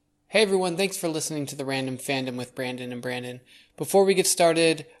Hey everyone, thanks for listening to the Random Fandom with Brandon and Brandon. Before we get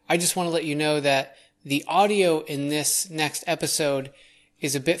started, I just want to let you know that the audio in this next episode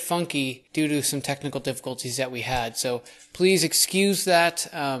is a bit funky due to some technical difficulties that we had. So please excuse that.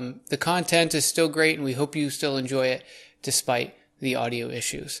 The content is still great and we hope you still enjoy it despite the audio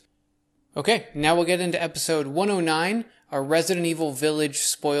issues. Okay, now we'll get into episode 109, our Resident Evil Village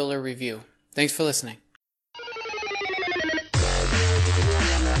spoiler review. Thanks for listening.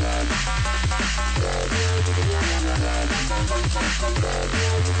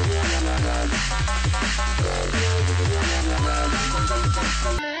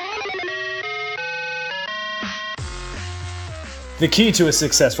 The key to a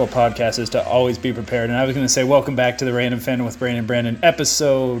successful podcast is to always be prepared. And I was going to say, welcome back to the Random Fandom with Brandon and Brandon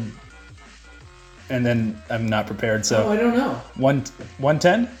episode. And then I'm not prepared, so. Oh, I don't know.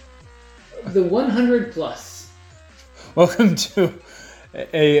 110? The 100 plus. Welcome to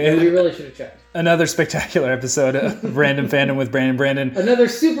we really should have checked. Another spectacular episode of Random Fandom with Brandon and Brandon. Another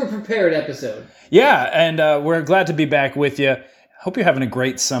super prepared episode. Yeah, and we're glad to be back with you. Hope you're having a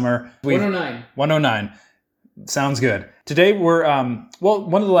great summer. 109. 109. Sounds good. Today we're,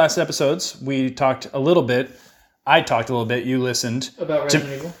 one of the last episodes, we talked a little bit. I talked a little bit. You listened. About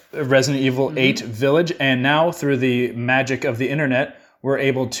Resident Evil. Resident Evil 8 Village. And now, through the magic of the internet, we're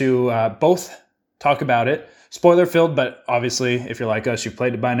able to both talk about it. Spoiler filled, but obviously, if you're like us, you've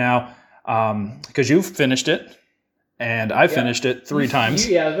played it by now. Because you've finished it. And I finished it 3 times.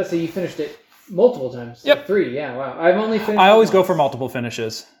 I was about to say you finished it multiple times. Yep. 3, yeah, wow. I've only finished I always once. go for multiple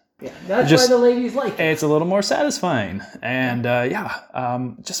finishes. Yeah, that's why the ladies like it. It's a little more satisfying. And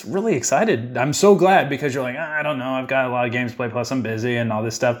just really excited. I'm so glad because you're like, I don't know, I've got a lot of games to play, plus I'm busy and all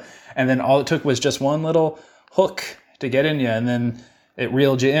this stuff. And then all it took was just one little hook to get in you, and then it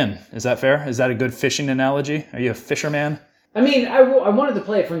reeled you in. Is that fair? Is that a good fishing analogy? Are you a fisherman? I mean, I wanted to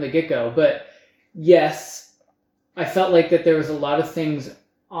play it from the get-go, but yes, I felt like that there was a lot of things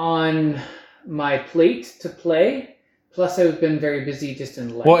on my plate to play. Plus, I've been very busy just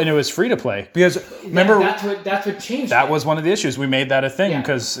in life. Well, and it was free to play because remember that's what changed. That was one of the issues. We made that a thing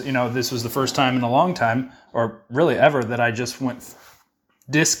because this was the first time in a long time, or really ever, that I just went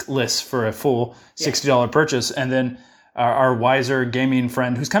discless for a full $60 purchase. And then our wiser gaming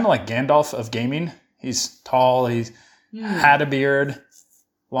friend, who's kind of like Gandalf of gaming, he's tall, he's had a beard,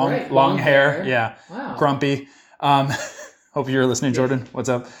 long hair, wow. Grumpy. Hope you're listening, Jordan. What's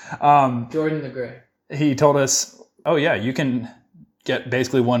up? Jordan the Grey. He told us, oh yeah, you can get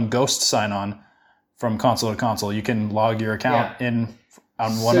basically one ghost sign-on from console to console. You can log your account in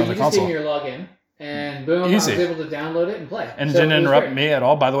on one other console. So you just gave me your login, and boom, Easy. I was able to download it and play. And it didn't interrupt me at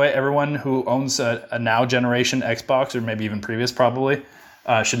all. By the way, everyone who owns a now generation Xbox, or maybe even previous probably,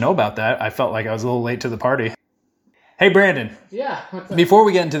 should know about that. I felt like I was a little late to the party. Hey, Brandon. Yeah. What's up? Before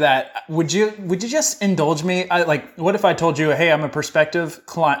we get into that, would you just indulge me? What if I told you, hey, I'm a prospective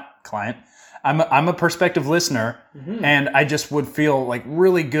client. I'm a prospective listener, and I just would feel like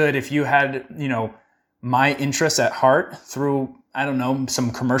really good if you had, my interests at heart through, I don't know,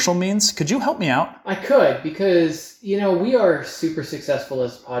 some commercial means. Could you help me out? I could, because, we are super successful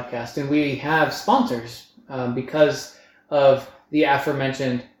as a podcast, and we have sponsors because of the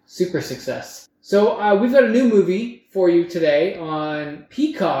aforementioned super success. So we've got a new movie for you today on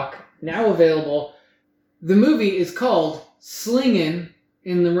Peacock, now available. The movie is called Slingin'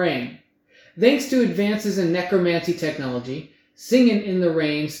 in the Rain. Thanks to advances in necromancy technology, Singin' in the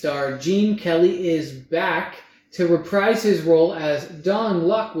Rain star Gene Kelly is back to reprise his role as Don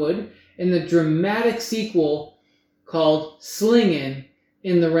Lockwood in the dramatic sequel called Slingin'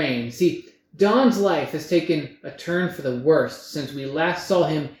 in the Rain. See, Don's life has taken a turn for the worst since we last saw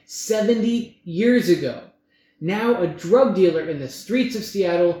him 70 years ago. Now a drug dealer in the streets of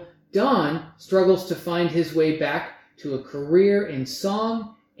Seattle, Don struggles to find his way back to a career in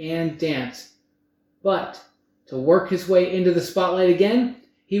song and dance. But to work his way into the spotlight again,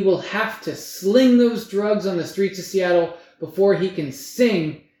 he will have to sling those drugs on the streets of Seattle before he can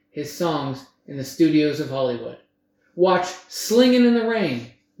sing his songs in the studios of Hollywood. Watch Slingin' in the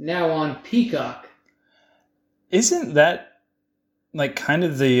Rain, now on Peacock. Isn't that like kind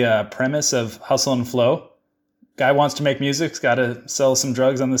of the premise of Hustle and Flow? Guy wants to make music's got to sell some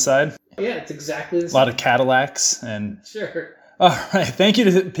drugs on the side. Yeah, it's exactly the same. A lot of Cadillacs and... Sure. All right. Thank you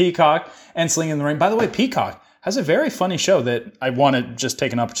to Peacock and Slingin' in the Rain. By the way, Peacock has a very funny show that I want to just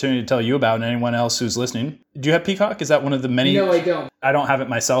take an opportunity to tell you about and anyone else who's listening. Do you have Peacock? Is that one of the many? No, I don't. I don't have it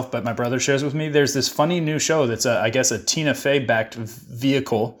myself, but my brother shares with me. There's this funny new show that's, I guess, a Tina Fey-backed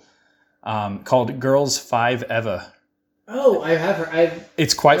vehicle called Girls 5 Eva. Oh, I have heard.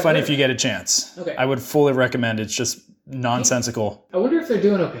 It's quite funny if you get a chance. Okay. I would fully recommend it. It's just nonsensical. I wonder if they're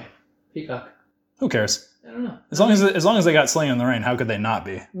doing okay. Peacock. Who cares? I don't know. As long as they got Sling in the Rain, how could they not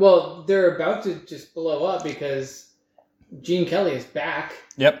be? Well, they're about to just blow up because Gene Kelly is back.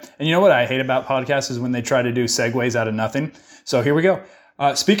 Yep. And you know what I hate about podcasts is when they try to do segues out of nothing. So here we go.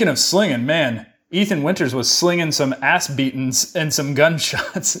 Speaking of slinging, man, Ethan Winters was slinging some ass beatings and some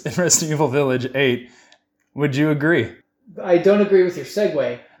gunshots in Resident Evil Village 8. Would you agree? I don't agree with your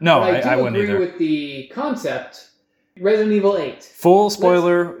segue. No, but I wouldn't agree either. with the concept. Resident Evil 8. Full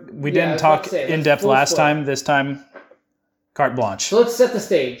spoiler. We didn't talk in depth last spoiler. time. This time, carte blanche. So let's set the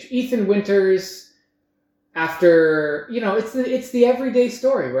stage. Ethan Winters, after, it's the everyday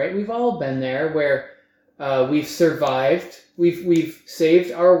story, right? We've all been there where we've survived. We've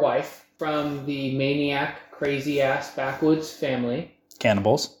saved our wife from the maniac, crazy-ass backwoods family.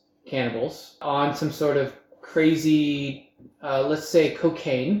 Cannibals On some sort of crazy, let's say,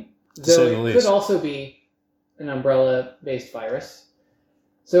 cocaine. To say the Though it least. could also be an umbrella-based virus.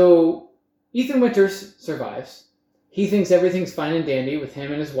 So Ethan Winters survives. He thinks everything's fine and dandy with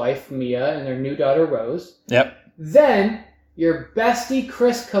him and his wife, Mia, and their new daughter, Rose. Yep. Then your bestie,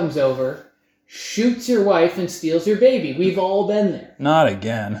 Chris, comes over, shoots your wife, and steals your baby. We've all been there. Not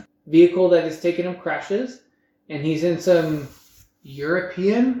again. Vehicle that has taken him crashes, and he's in some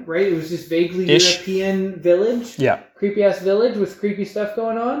European, right? It was just vaguely European village. Yeah. Creepy-ass village with creepy stuff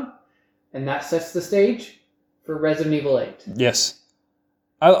going on. And that sets the stage for Resident Evil 8. Yes.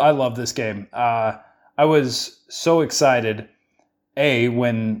 I love this game. I was so excited, A,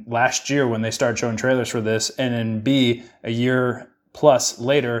 when last year when they started showing trailers for this, and then B, a year plus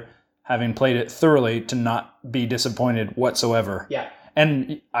later, having played it thoroughly, to not be disappointed whatsoever. Yeah.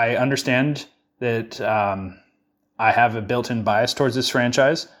 And I understand that I have a built-in bias towards this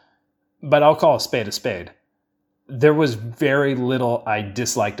franchise, but I'll call a spade a spade. There was very little I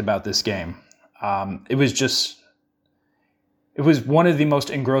disliked about this game. It was one of the most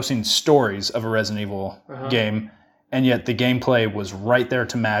engrossing stories of a Resident Evil game, and yet the gameplay was right there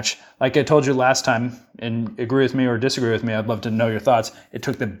to match. Like I told you last time, and agree with me or disagree with me, I'd love to know your thoughts. It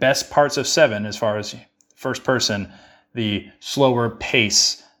took the best parts of 7 as far as first person, the slower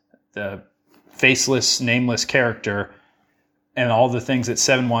pace, the faceless, nameless character, and all the things that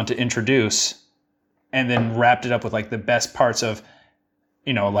 7 wanted to introduce, and then wrapped it up with like the best parts of,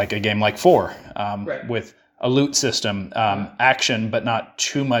 like a game like 4, Right. with a loot system, action, but not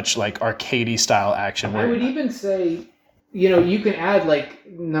too much like arcadey style action. I would even say, you can add like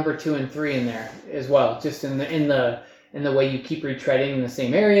number 2 and 3 in there as well, just in the way you keep retreading in the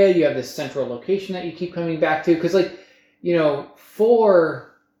same area. You have this central location that you keep coming back to, because 4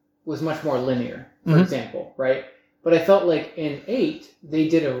 was much more linear, for example, right? But I felt like in 8 they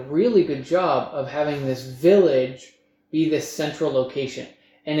did a really good job of having this village be this central location,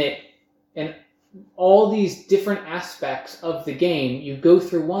 and all these different aspects of the game, you go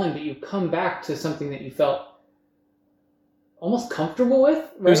through one, but you come back to something that you felt almost comfortable with.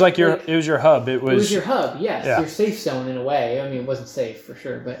 Right? It was like it was your hub. It was your hub, yes. Yeah. Your safe zone in a way. I mean, it wasn't safe for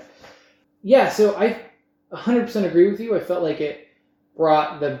sure, but yeah, so I 100% agree with you. I felt like it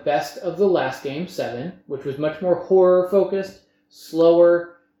brought the best of the last game, 7, which was much more horror-focused,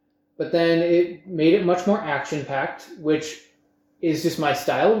 slower, but then it made it much more action-packed, which is just my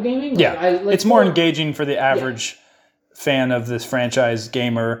style of gaming. Yeah, it's more engaging for the average fan of this franchise,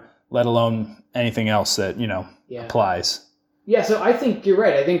 gamer, let alone anything else that, applies. Yeah, so I think you're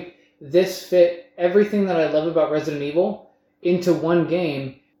right. I think this fit everything that I love about Resident Evil into one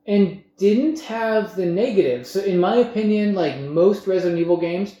game and didn't have the negatives. So in my opinion, like most Resident Evil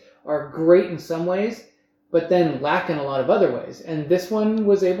games are great in some ways, but then lack in a lot of other ways. And this one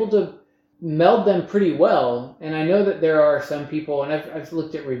was able to meld them pretty well. And I know that there are some people, and I've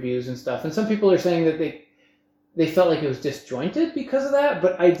looked at reviews and stuff, and some people are saying that they felt like it was disjointed because of that,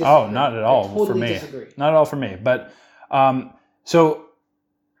 but I disagree. Oh, not at all totally for me. Disagree. Not at all for me. But so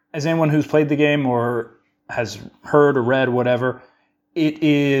as anyone who's played the game or has heard or read whatever, it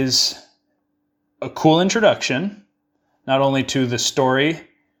is a cool introduction, not only to the story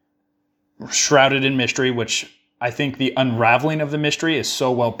shrouded in mystery, which I think the unraveling of the mystery is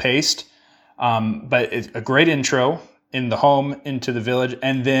so well paced. But it's a great intro in the home, into the village,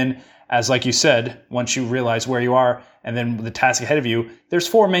 and then, as like you said, once you realize where you are, and then the task ahead of you, there's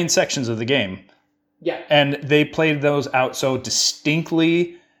 4 main sections of the game. Yeah. And they played those out so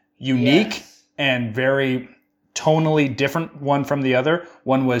distinctly unique and very tonally different one from the other.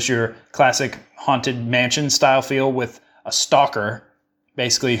 One was your classic haunted mansion style feel with a stalker,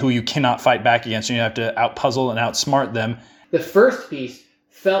 basically, who you cannot fight back against, and you have to outpuzzle and outsmart them. The first piece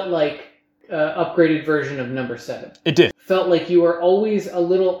felt like upgraded version of number 7. It did. Felt like you were always a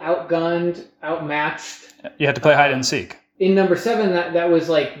little outgunned, outmatched. You had to play hide and seek. in number 7, that was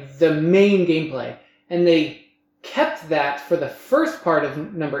like the main gameplay. And they kept that for the first part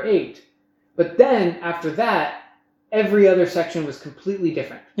of number 8. But then, after that, every other section was completely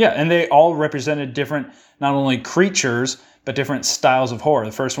different. Yeah, and they all represented different, not only creatures, but different styles of horror.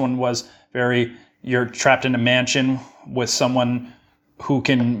 The first one was you're trapped in a mansion with someone who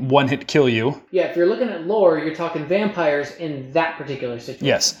can one-hit kill you. Yeah, if you're looking at lore, you're talking vampires in that particular situation.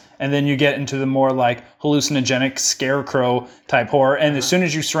 Yes, and then you get into the more like hallucinogenic scarecrow type horror, and as soon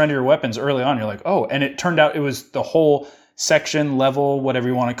as you surrender your weapons early on, you're like, oh, and it turned out it was the whole section, level, whatever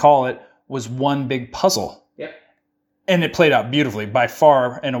you want to call it, was one big puzzle. Yep. And it played out beautifully, by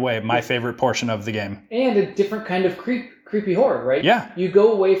far and away my favorite portion of the game. And a different kind of creepy horror, right? Yeah. You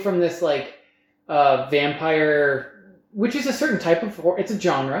go away from this like vampire, which is a certain type of horror. It's a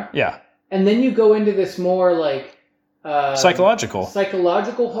genre. Yeah. And then you go into this more like psychological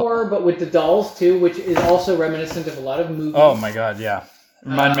horror, but with the dolls too, which is also reminiscent of a lot of movies. Oh my god, yeah.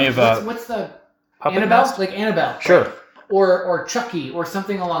 Remind me of what's the Puppet Annabelle? House? Like Annabelle. Sure. Right? Or Chucky or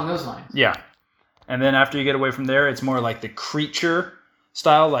something along those lines. Yeah. And then after you get away from there, it's more like the creature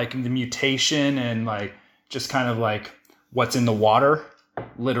style, like the mutation and like just kind of like what's in the water,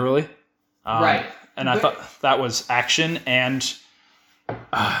 literally. Right. And I thought that was action, and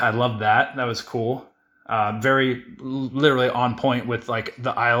I loved that. That was cool. Very literally on point with like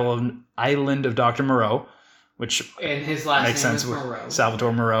the island of Dr. Moreau, which and his last makes name sense is with Moreau.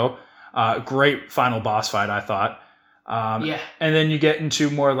 Salvatore Moreau. Great final boss fight, I thought. Yeah. And then you get into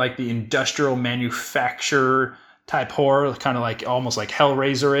more like the industrial manufacture type horror, kind of like almost like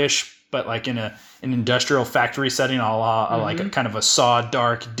Hellraiser-ish, but like in an industrial factory setting, like a kind of a Saw,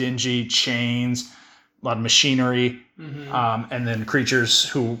 dark, dingy, chains, a lot of machinery, and then creatures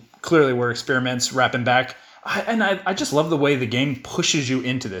who clearly were experiments wrapping back. I just love the way the game pushes you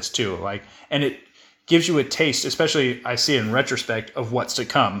into this too, like, and it gives you a taste, especially I see it in retrospect, of what's to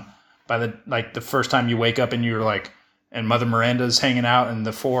come. By the first time you wake up and you're like, and Mother Miranda's hanging out and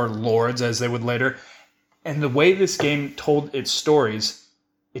the 4 lords, as they would later. And the way this game told its stories,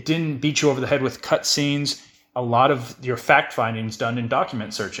 it didn't beat you over the head with cutscenes. A lot of your fact findings done in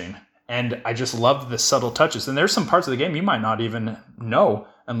document searching. And I just love the subtle touches. And there's some parts of the game you might not even know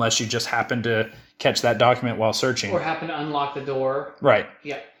unless you just happen to catch that document while searching. Or happen to unlock the door. Right.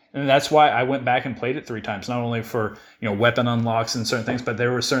 Yeah. And that's why I went back and played it 3 times, not only for, weapon unlocks and certain things, but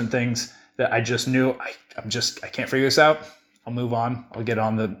there were certain things that I just knew I can't figure this out. I'll move on. I'll get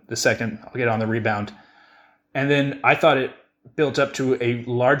on the second. I'll get on the rebound. And then I thought it built up to a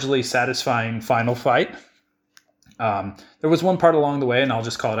largely satisfying final fight. There was one part along the way, and I'll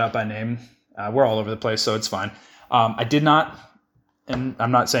just call it out by name. We're all over the place, so it's fine. I did not, and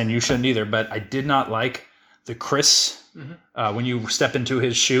I'm not saying you shouldn't either, but I did not like the Chris when you step into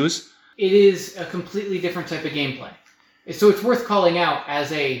his shoes. It is a completely different type of gameplay. So it's worth calling out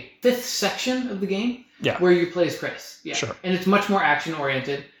as a 5th section of the game where you play as Chris. Yeah. Sure. And it's much more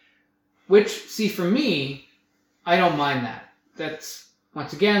action-oriented, which, see, for me, I don't mind that. That's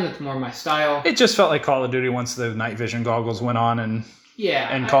more my style. It just felt like Call of Duty once the night vision goggles went on and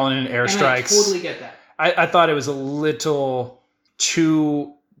calling in airstrikes. I totally get that. I thought it was a little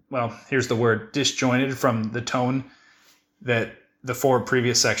too, well, here's the word, disjointed from the tone that the 4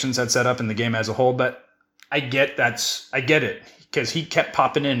 previous sections had set up in the game as a whole, but I get it, because he kept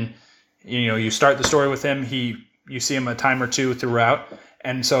popping in. You start the story with him, you see him a time or 2 throughout,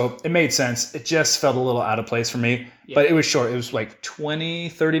 and so it made sense. It just felt a little out of place for me, but it was short. It was like 20,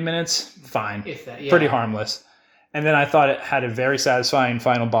 30 minutes, fine, if that, pretty harmless. And then I thought it had a very satisfying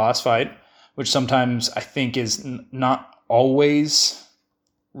final boss fight, which sometimes I think is not always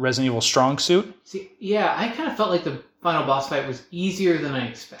Resident Evil strong suit. See, yeah, I kind of felt like the final boss fight was easier than I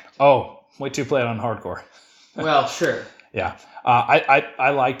expected. Oh, wait till you play it on hardcore. Well, sure. Yeah. I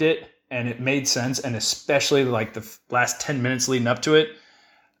liked it, and it made sense, and especially like the last 10 minutes leading up to it.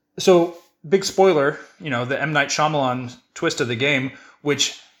 So, big spoiler, the M. Night Shyamalan twist of the game,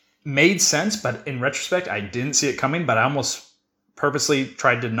 which made sense, but in retrospect, I didn't see it coming, but I almost purposely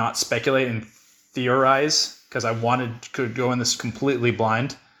tried to not speculate and theorize because I wanted to go in this completely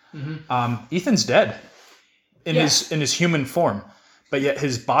blind. Ethan's dead in his human form, but yet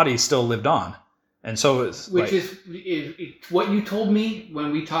his body still lived on. And so it's is what you told me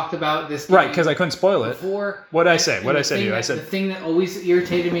when we talked about this game. Right, because I couldn't spoil it. Before. What did I say? What did I say to you? I said the thing that always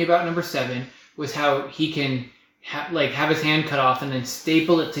irritated me about number 7 was how he can have his hand cut off and then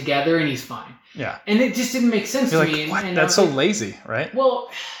staple it together and he's fine. Yeah. And it just didn't make sense to me. What? That's so lazy, right?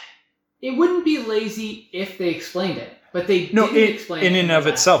 Well, it wouldn't be lazy if they explained it. But they didn't explain it. In and of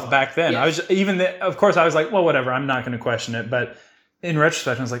itself one. back then. Yes. I was of course I was like, well, whatever, I'm not going to question it, but in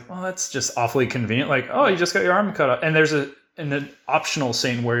retrospect, I was like, well, that's just awfully convenient. Like, oh, you just got your arm cut off. And there's an optional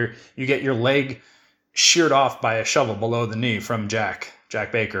scene where you get your leg sheared off by a shovel below the knee from Jack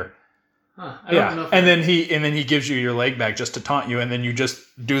Baker. Huh. I don't know. And then he gives you your leg back just to taunt you, and then you just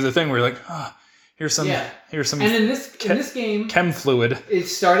do the thing where you're like, here's some. And in this game, chem fluid. It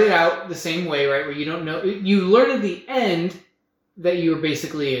started out the same way, right? Where you don't know. You learn at the end that you were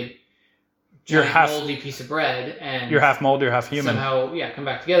basically a giant moldy piece of bread, and you're half mold, you're half human. Somehow, come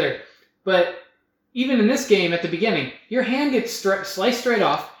back together. But even in this game, at the beginning, your hand gets sliced right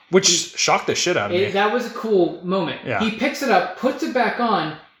off. Which shocked the shit out of me. That was a cool moment. Yeah. He picks it up, puts it back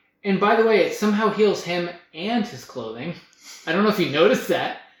on, and by the way, it somehow heals him and his clothing. I don't know if you noticed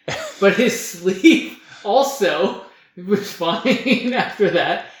that, but his sleeve also was fine after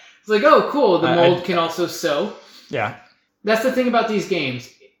that. It's like, oh, cool, the mold can also sew. Yeah. That's the thing about these games.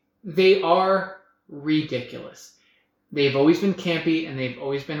 They are ridiculous. They've always been campy, and they've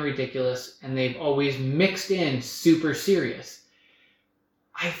always been ridiculous, and they've always mixed in super serious.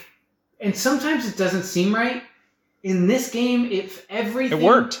 And sometimes it doesn't seem right. In this game, everything it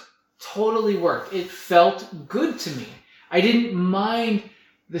worked. Totally worked. It felt good to me. I didn't mind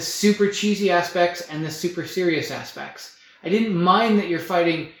the super cheesy aspects and the super serious aspects. I didn't mind that you're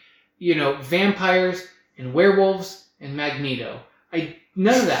fighting, vampires and werewolves and Magneto.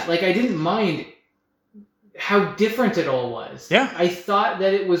 None of that. Like, I didn't mind how different it all was. Yeah. I thought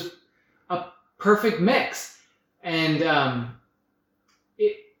that it was a perfect mix. And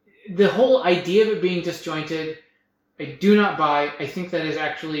the whole idea of it being disjointed, I do not buy. I think that is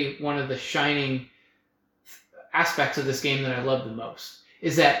actually one of the shining aspects of this game that I love the most,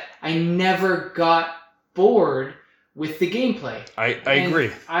 is that I never got bored with the gameplay. I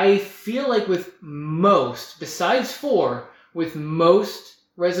agree. I feel like with most, besides 4, with most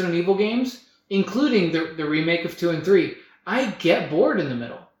Resident Evil games, including the remake of 2 and 3, I get bored in the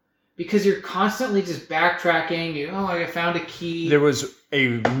middle. Because you're constantly just backtracking. I found a key. There was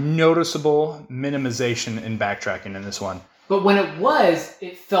a noticeable minimization in backtracking in this one. But when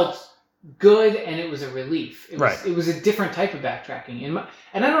it felt good and it was a relief. It was a different type of backtracking. And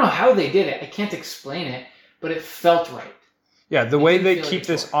I don't know how they did it. I can't explain it, but it felt right. Yeah, the way they keep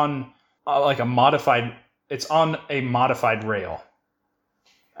this on it's on a modified rail.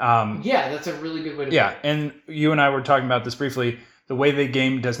 That's a really good way to put it. Yeah, and you and I were talking about this briefly. The way the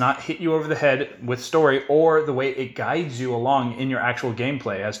game does not hit you over the head with story, or the way it guides you along in your actual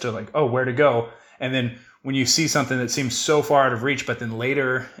gameplay as to where to go. And then when you see something that seems so far out of reach, but then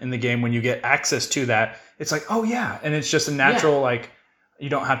later in the game when you get access to that, it's like, oh yeah. And it's just a natural, you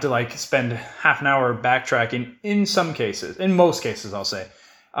don't have to spend half an hour backtracking in some cases. In most cases, I'll say.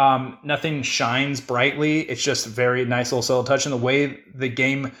 Nothing shines brightly. It's just a very nice little subtle touch. And the way the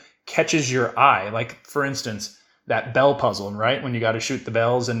game catches your eye, like for instance, that bell puzzle, right? When you got to shoot the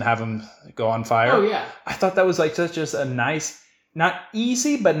bells and have them go on fire. Oh, yeah. I thought that was just a nice, not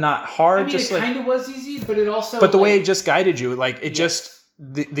easy, but not hard. It kind of was easy, but it also... But the way it just guided you,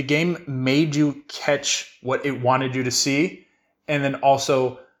 the game made you catch what it wanted you to see, and then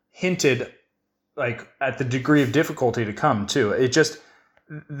also hinted, at the degree of difficulty to come, too.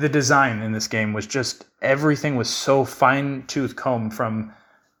 The design in this game was everything was so fine-tooth combed from...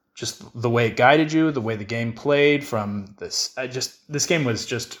 just the way it guided you, the way the game played from this. This game was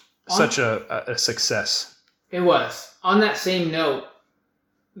just such a success. It was. On that same note,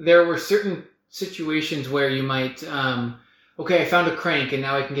 there were certain situations where you might, I found a crank and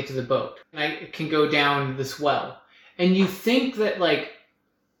now I can get to the boat. And I can go down this well. And you think that,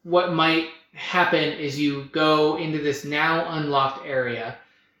 what might happen is you go into this now unlocked area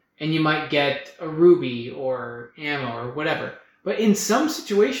and you might get a ruby or ammo or whatever. But in some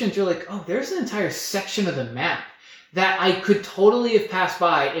situations, you're like, oh, there's an entire section of the map that I could totally have passed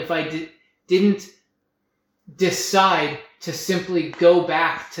by if I didn't decide to simply go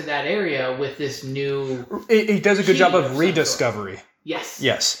back to that area with this new... It does a good job of rediscovery. Yes.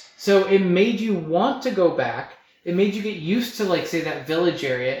 Yes. So it made you want to go back. It made you get used to, say, that village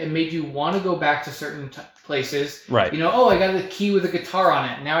area. It made you want to go back to certain places. Right. I got the key with a guitar on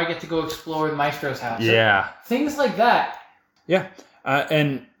it. Now I get to go explore Maestro's house. Yeah. So things like that. Yeah,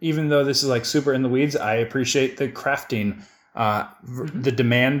 and even though this is super in the weeds, I appreciate the crafting, the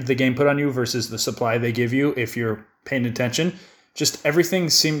demand the game put on you versus the supply they give you if you're paying attention. Just everything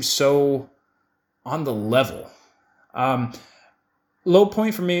seems so on the level. Low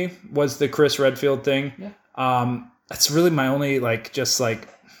point for me was the Chris Redfield thing. Yeah. That's really my only I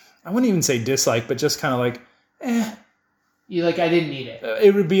wouldn't even say dislike, but just kind of You I didn't need it.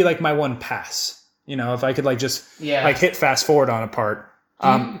 It would be my one pass. If I could hit fast forward on a part.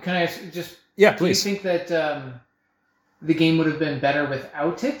 Can I just... Yeah, please. Do you think that the game would have been better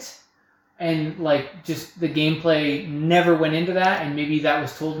without it, and like just the gameplay never went into that, and maybe that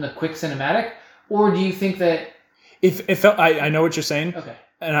was told in a quick cinematic? Or do you think that if it felt, I know what you're saying, okay,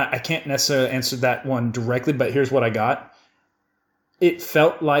 and I can't necessarily answer that one directly, but here's what I got. It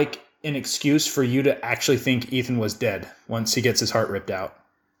felt like an excuse for you to actually think Ethan was dead once he gets his heart ripped out.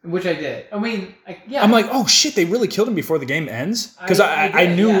 Which I did. I mean, yeah. I'm like, oh shit, they really killed him before the game ends? Because I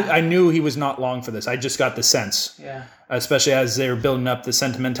knew he was not long for this. I just got the sense. Yeah. Especially as they were building up the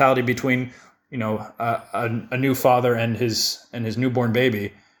sentimentality between, you know, a new father and his newborn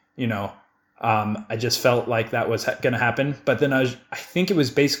baby, you know. I just felt like that was going to happen. But then I think it was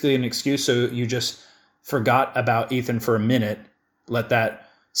basically an excuse so you just forgot about Ethan for a minute, let that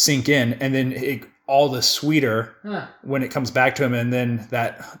sink in, and then all the sweeter when it comes back to him, and then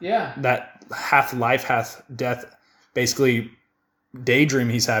that half life, half death, basically daydream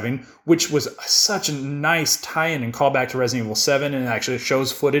he's having, which was such a nice tie-in and callback to Resident Evil 7, and it actually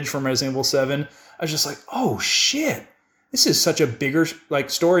shows footage from Resident Evil 7. I was just like, oh shit, this is such a bigger like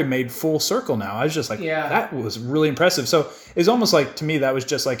story made full circle now. I was just like, that was really impressive. So it was almost like, to me, that was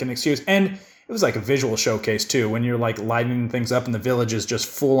just like an excuse. And it was like a visual showcase too, when you're like lighting things up and the village is just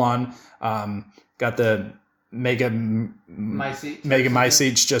full on, got the Mega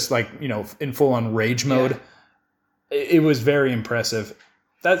Mycetes just like, you know, in full on rage mode. Yeah. It was very impressive.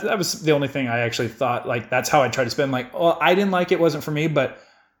 That was the only thing I actually thought, like, that's how I tried to spend. Like, well, I didn't like it, wasn't for me, but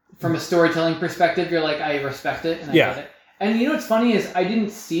from a storytelling perspective, you're like, I respect it and I get it. And you know what's funny is I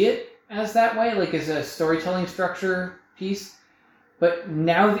didn't see it as that way, like as a storytelling structure piece. But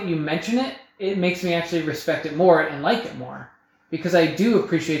now that you mention it, it makes me actually respect it more and like it more. Because I do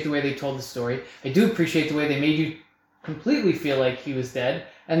appreciate the way they told the story. I do appreciate the way they made you completely feel like he was dead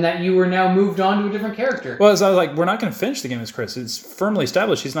and that you were now moved on to a different character. Well, as I was like, we're not going to finish the game as Chris. It's firmly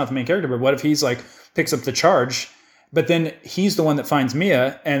established he's not the main character, but what if he's like, picks up the charge, but then he's the one that finds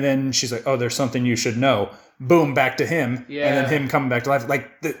Mia, and then she's like, oh, there's something you should know. Boom, back to him, and then him coming back to life.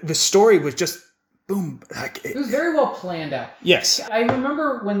 Like, the story was just, boom. Like, it was very well planned out. Yes. I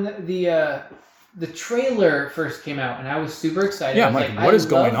remember when the trailer first came out, and I was super excited. Yeah, I'm like, what is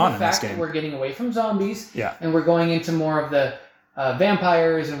going on in this game? That we're getting away from zombies, and we're going into more of the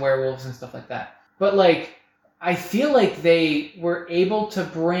vampires and werewolves and stuff like that. But like, I feel like they were able to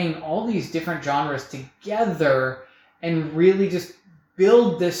bring all these different genres together and really just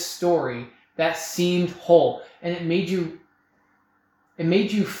build this story that seemed whole, and it made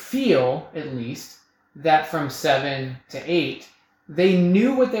you feel, at least, that from 7 to 8. They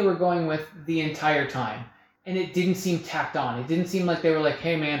knew what they were going with the entire time, and it didn't seem tacked on. It didn't seem like they were like,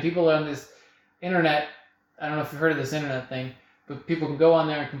 hey man, people on this internet, I don't know if you've heard of this internet thing, but people can go on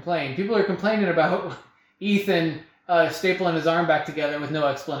there and complain. People are complaining about Ethan stapling his arm back together with no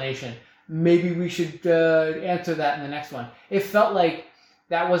explanation. Maybe we should answer that in the next one. It felt like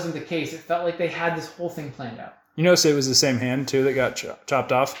that wasn't the case. It felt like they had this whole thing planned out. You notice it was the same hand, too, that got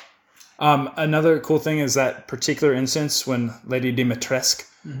chopped off? Another cool thing is that particular instance when Lady Dimitrescu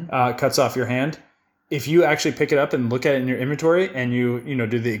cuts off your hand. If you actually pick it up and look at it in your inventory and you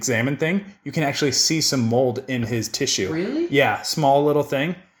do the examine thing, you can actually see some mold in his tissue. Really? Yeah, small little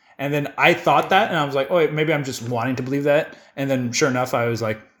thing. And then I thought that, and I was like, oh, wait, maybe I'm just wanting to believe that. And then sure enough, I was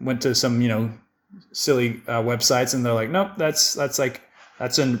like, went to some, silly websites, and they're like, nope, that's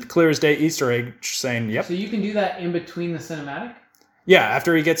a clear as day Easter egg saying, yep. So you can do that in between the cinematic? Yeah,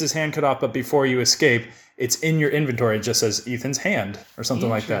 after he gets his hand cut off, but before you escape, it's in your inventory. It just says Ethan's hand or something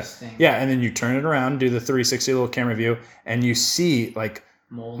like that. Yeah, and then you turn it around, do the 360 little camera view, and you see like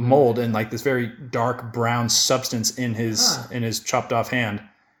mold and like this very dark brown substance in his chopped off hand.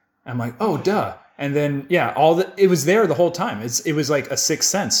 I'm like, oh, duh. And then, it was there the whole time. It was like a sixth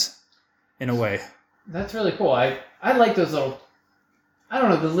sense in a way. That's really cool. I like those little, I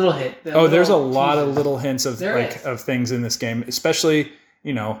don't know, the little hit. There's a lot of little hints of things in this game, especially,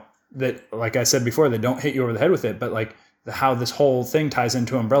 that, like I said before, they don't hit you over the head with it, but like how this whole thing ties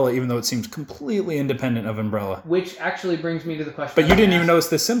into Umbrella, even though it seems completely independent of Umbrella. Which actually brings me to the question. But you didn't even notice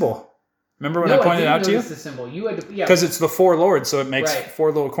the symbol. Remember when I pointed it out to you? No, I didn't notice the symbol. You had to, because it's the four lords, so it makes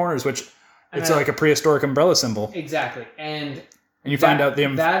four little corners, which it's like a prehistoric umbrella symbol. Exactly, and you find out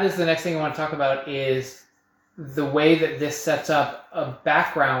that is the next thing I want to talk about is the way that this sets up a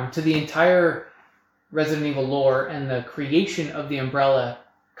background to the entire Resident Evil lore and the creation of the Umbrella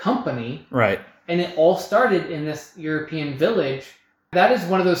company. Right. And it all started in this European village. That is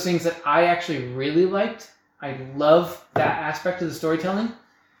one of those things that I actually really liked. I love that aspect of the storytelling.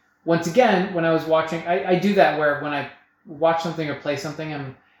 Once again, when I was watching, I do that where when I watch something or play something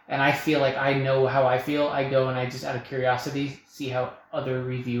and I feel like I know how I feel, I go and I just out of curiosity see how other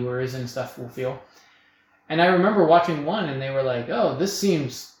reviewers and stuff will feel. And I remember watching 1 and they were like, oh, this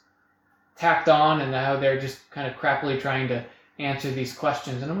seems tacked on, and now they're just kind of crappily trying to answer these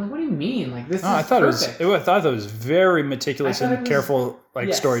questions. And I'm like, what do you mean? Like, this is perfect. I thought it was very meticulous and careful,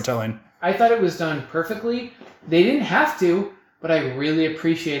 storytelling. I thought it was done perfectly. They didn't have to, but I really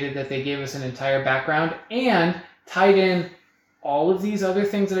appreciated that they gave us an entire background and tied in all of these other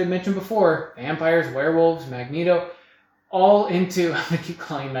things that I mentioned before, vampires, werewolves, Magneto, all into, I'm going to keep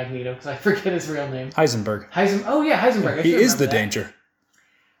calling him Magneto because I forget his real name. Heisenberg. Heisenberg. He is the danger.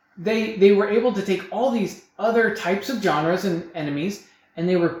 They were able to take all these other types of genres and enemies, and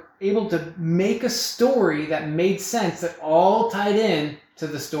they were able to make a story that made sense, that all tied in to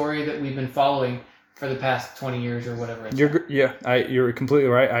the story that we've been following for the past 20 years or whatever. You're completely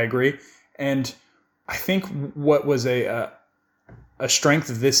right. I agree. And I think what was a strength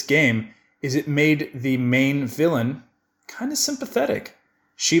of this game is it made the main villain kind of sympathetic.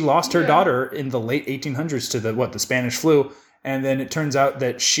 She lost her daughter in the late 1800s to the Spanish flu. And then it turns out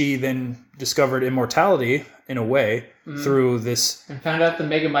that she then discovered immortality in a way through this. And found out the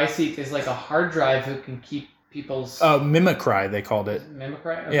Megamycete is like a hard drive who can keep people's... Mimicry, they called it.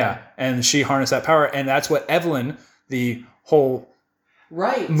 Mimicry? Okay. Yeah. And she harnessed that power. And that's what Evelyn, the whole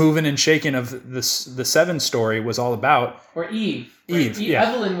moving and shaking of the Seven story was all about. Or Eve. Eve, yeah.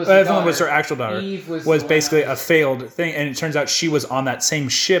 Evelyn was her actual daughter. Eve was basically a failed thing, and it turns out she was on that same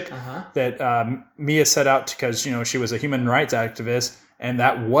ship that Mia set out because she was a human rights activist, and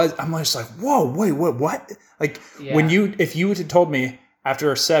I'm just like, whoa, wait, what? Like if you had told me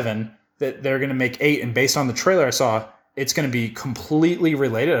after 7 that they're going to make 8, and based on the trailer I saw, it's going to be completely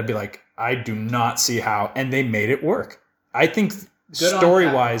related, I'd be like, I do not see how, and they made it work. I think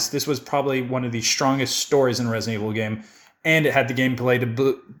story-wise, this was probably one of the strongest stories in a Resident Evil game. And it had the gameplay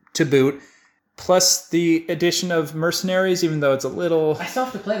to boot, plus the addition of mercenaries, even though it's a little... I still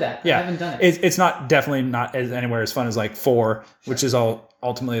have to play that. Yeah, I haven't done it. It's definitely not anywhere as fun as 4, which is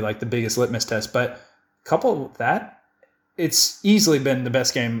ultimately the biggest litmus test. But coupled with that, it's easily been the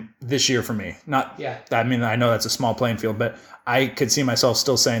best game this year for me. I mean, I know that's a small playing field, but I could see myself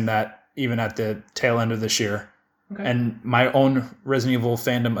still saying that even at the tail end of this year. Okay. And my own Resident Evil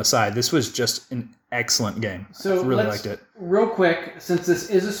fandom aside, this was just an excellent game. So I really liked it. Real quick, since this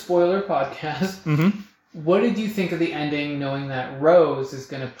is a spoiler podcast, what did you think of the ending, knowing that Rose is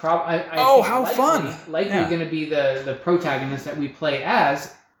going to fun! Likely going to be the protagonist that we play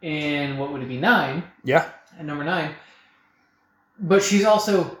as in, what would it be, 9? Yeah. And number 9. But she's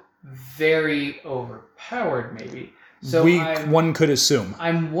also very overpowered, maybe. So one could assume.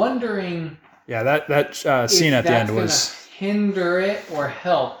 I'm wondering... Yeah, that scene at the end was... hinder it or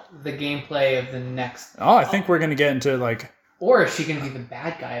help the gameplay of the next... Oh, I think we're going to get into Or is she going to be the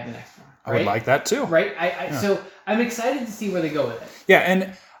bad guy of the next one? Right? I would like that too. Right? So I'm excited to see where they go with it. Yeah,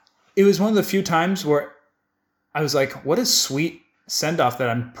 and it was one of the few times where I was like, what a sweet send-off that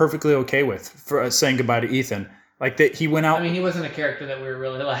I'm perfectly okay with for saying goodbye to Ethan. Like that he went out... I mean, he wasn't a character that we were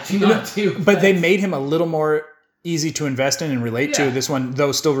really latching on to. But they made him a little more... easy to invest in and relate to. This one,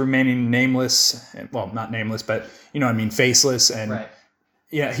 though still remaining nameless, well, not nameless, but faceless, and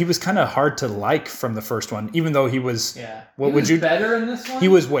he was kind of hard to like from the first one, even though he was. Yeah, better in this one? He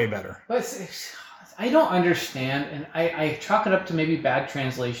was way better. But I don't understand, and I chalk it up to maybe bad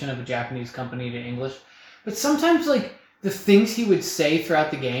translation of a Japanese company to English. But sometimes, the things he would say throughout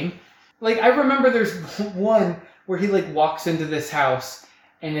the game, I remember there's one where he walks into this house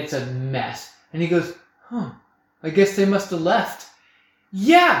and it's a mess, and he goes, "Huh. I guess they must have left."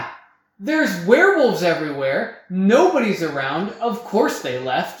 Yeah! There's werewolves everywhere. Nobody's around. Of course they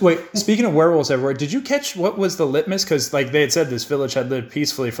left. Wait, speaking of werewolves everywhere, did you catch what was the litmus? Because they had said this village had lived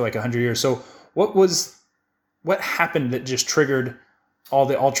peacefully for 100 years. So what happened that just triggered all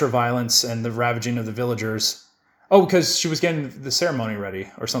the ultra-violence and the ravaging of the villagers? Oh, because she was getting the ceremony ready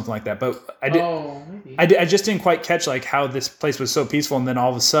or something like that. But I just didn't quite catch how this place was so peaceful, and then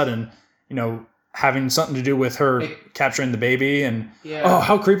all of a sudden, having something to do with her capturing the baby, and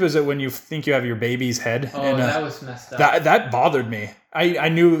how creepy is it when you think you have your baby's head? Oh, that was messed up. That bothered me. I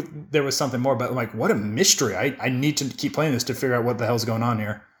knew there was something more, but what a mystery. I need to keep playing this to figure out what the hell's going on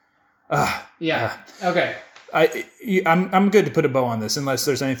here. Okay. I'm good to put a bow on this, unless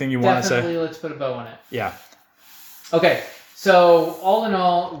there's anything you want to say. Definitely, let's put a bow on it. Yeah. Okay, so all in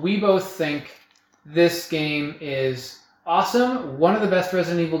all, we both think this game is awesome. One of the best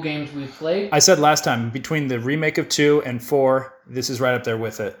Resident Evil games we've played. I said last time, between the remake of 2 and 4, this is right up there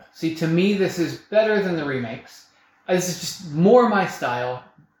with it. See, to me, this is better than the remakes. This is just more my style.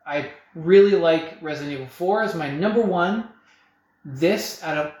 I really like Resident Evil 4 as my number 1. This,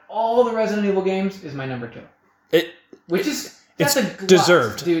 out of all the Resident Evil games, is my number 2. That's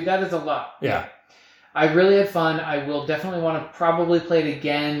deserved. Dude, that is a lot. Yeah. I really had fun. I will definitely want to probably play it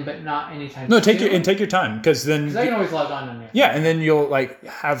again, but not anytime No, soon. take your time, because then I can always log on there. Yeah, and then you'll like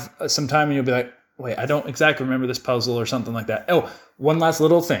have some time, and you'll be like, wait, I don't exactly remember this puzzle or something like that. Oh, one last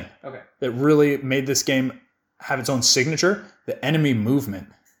little thing that really made this game have its own signature: the enemy movement.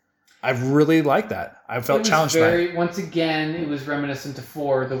 I really like that. I felt challenged by it. Once again, it was reminiscent to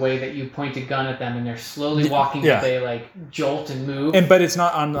 4, the way that you point a gun at them and they're slowly walking, but they like jolt and move. But it's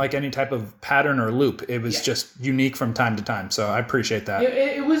not on like any type of pattern or loop. It was just unique from time to time. So I appreciate that.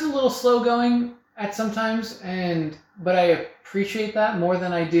 It was a little slow going at some times, but I appreciate that more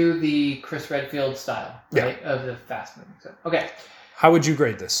than I do the Chris Redfield style, right, of the fast moving. So okay. How would you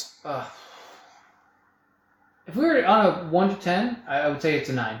grade this? If we were on a 1 to 10, I would say it's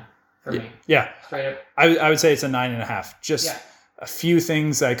a 9. For me. Yeah. Straight up. I would say it's a 9.5. Just a few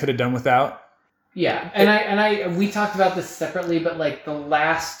things I could have done without. Yeah. And we talked about this separately, but like the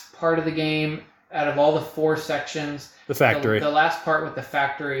last part of the game, out of all the 4 sections, the factory. The last part with the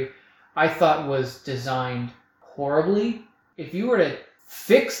factory, I thought was designed horribly. If you were to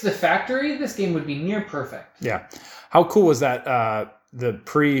fix the factory, this game would be near perfect. Yeah. How cool was that the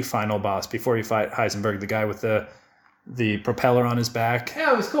pre-final boss before you fight Heisenberg, the guy with the propeller on his back?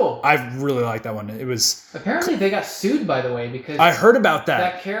 Yeah, it was cool. I really liked that one. It was... Apparently they got sued, by the way, because... I heard about that.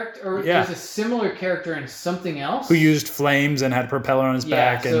 That character... Or there's a similar character in something else. Who used flames and had a propeller on his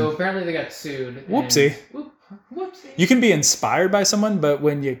back. Yeah, so apparently they got sued. Whoopsie. Whoopsie. You can be inspired by someone, but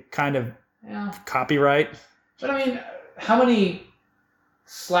when you kind of copyright... But I mean, how many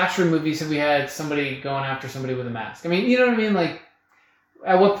slasher movies have we had somebody going after somebody with a mask? I mean, you know what I mean? Like...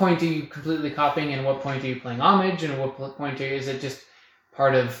 At what point are you completely copying, and at what point are you playing homage, and at what point is it just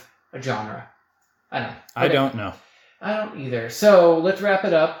part of a genre? I don't know. I don't know. I don't either. So let's wrap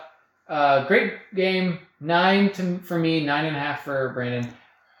it up. Great game. 9 for me, 9.5 for Brandon.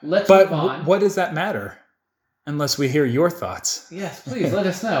 Let's move on. What does that matter? Unless we hear your thoughts. Yes, please let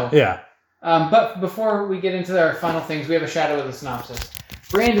us know. Yeah. But before we get into our final things, we have a shadow of the synopsis.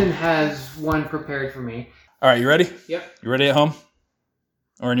 Brandon has one prepared for me. All right, you ready? Yep. You ready at home?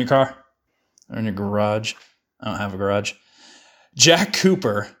 Or in your car? Or in your garage? I don't have a garage. Jack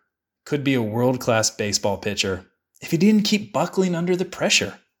Cooper could be a world-class baseball pitcher if he didn't keep buckling under the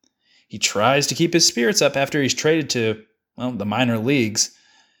pressure. He tries to keep his spirits up after he's traded to, the minor leagues,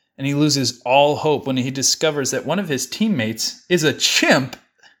 and he loses all hope when he discovers that one of his teammates is a chimp.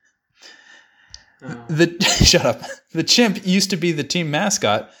 Shut up. The chimp used to be the team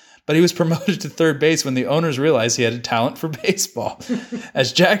mascot, but he was promoted to third base when the owners realized he had a talent for baseball.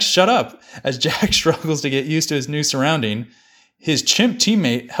 As Jack struggles to get used to his new surrounding, his chimp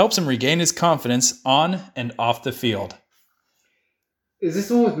teammate helps him regain his confidence on and off the field. Is this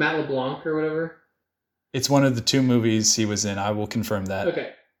the one with Matt LeBlanc or whatever? It's one of the 2 movies he was in. I will confirm that.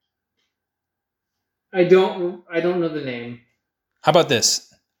 Okay. I don't know the name. How about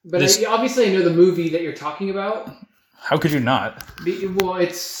this? But obviously I know the movie that you're talking about. How could you not? Well,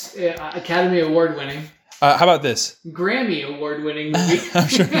 it's Academy Award winning. How about this? Grammy Award winning movie. I'm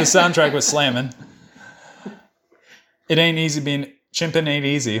sure the soundtrack was slamming. It Ain't Easy Being... Chimpin' Ain't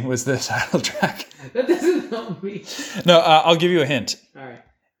Easy was the title track. That doesn't help me. No, I'll give you a hint. All right.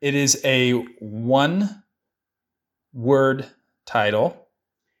 It is a 1-word title.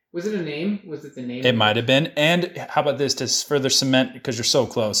 Was it a name? Was it the name? It might have been. And how about this to further cement, because you're so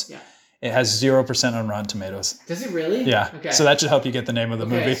close. Yeah. It has 0% on Rotten Tomatoes. Does it really? Yeah. Okay. So that should help you get the name of the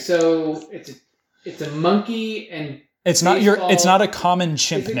movie. So it's a monkey and it's not it's not a common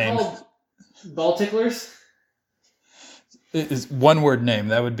chimp name. Is it called Ball Ticklers? It's 1-word name.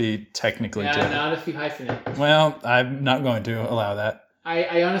 That would be technically different. Not if you hyphenate. Well, I'm not going to allow that.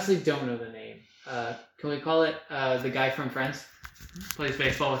 I honestly don't know the name. Can we call it the guy from Friends? Plays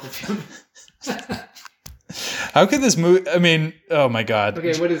baseball with a chimp. How could this movie... I mean, oh my God.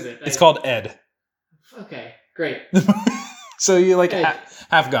 Okay, what is it? It's called Ed. Okay, great. So you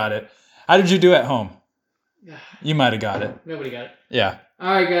half got it. How did you do at home? You might have got it. Nobody got it. Yeah.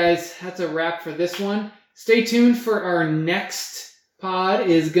 All right, guys. That's a wrap for this one. Stay tuned for our next pod.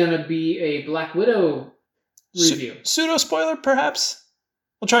 Is going to be a Black Widow review. Pseudo spoiler, perhaps?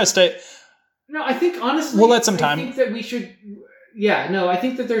 We'll try to stay... No, I think, honestly... We'll let some time. I think that we should... Yeah, no, I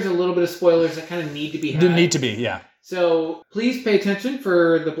think that there's a little bit of spoilers that kind of need to be had. Need to be, yeah. So please pay attention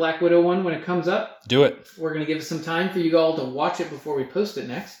for the Black Widow one when it comes up. Do it. We're going to give it some time for you all to watch it before we post it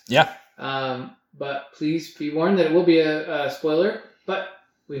next. Yeah. But please be warned that it will be a spoiler, but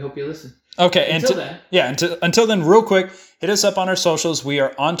we hope you listen. Okay. Until then. Yeah, until then, real quick, hit us up on our socials. We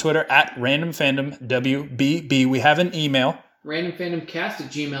are on Twitter at randomfandomwbb. We have an email.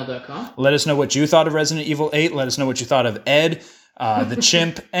 randomfandomcast@gmail.com. Let us know what you thought of Resident Evil 8. Let us know what you thought of Ed. the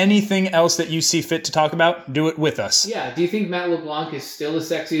chimp, anything else that you see fit to talk about, do it with us. Yeah. Do you think Matt LeBlanc is still as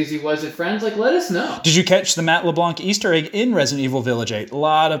sexy as he was at Friends? Like, let us know. Did you catch the Matt LeBlanc Easter egg in Resident Evil Village 8? A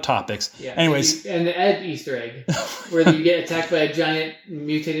lot of topics. Yeah. Anyways. And the Ed Easter egg, where you get attacked by a giant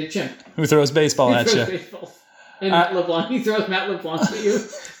mutated chimp. Who throws baseball at you. Baseball. And Matt LeBlanc, he throws Matt LeBlanc at you.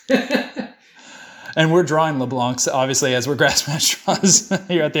 And we're drawing LeBlancs, obviously, as we're Grassmatch draws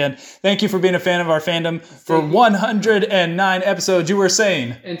here at the end. Thank you for being a fan of our fandom for 109 episodes. You were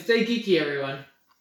saying. And stay geeky, everyone.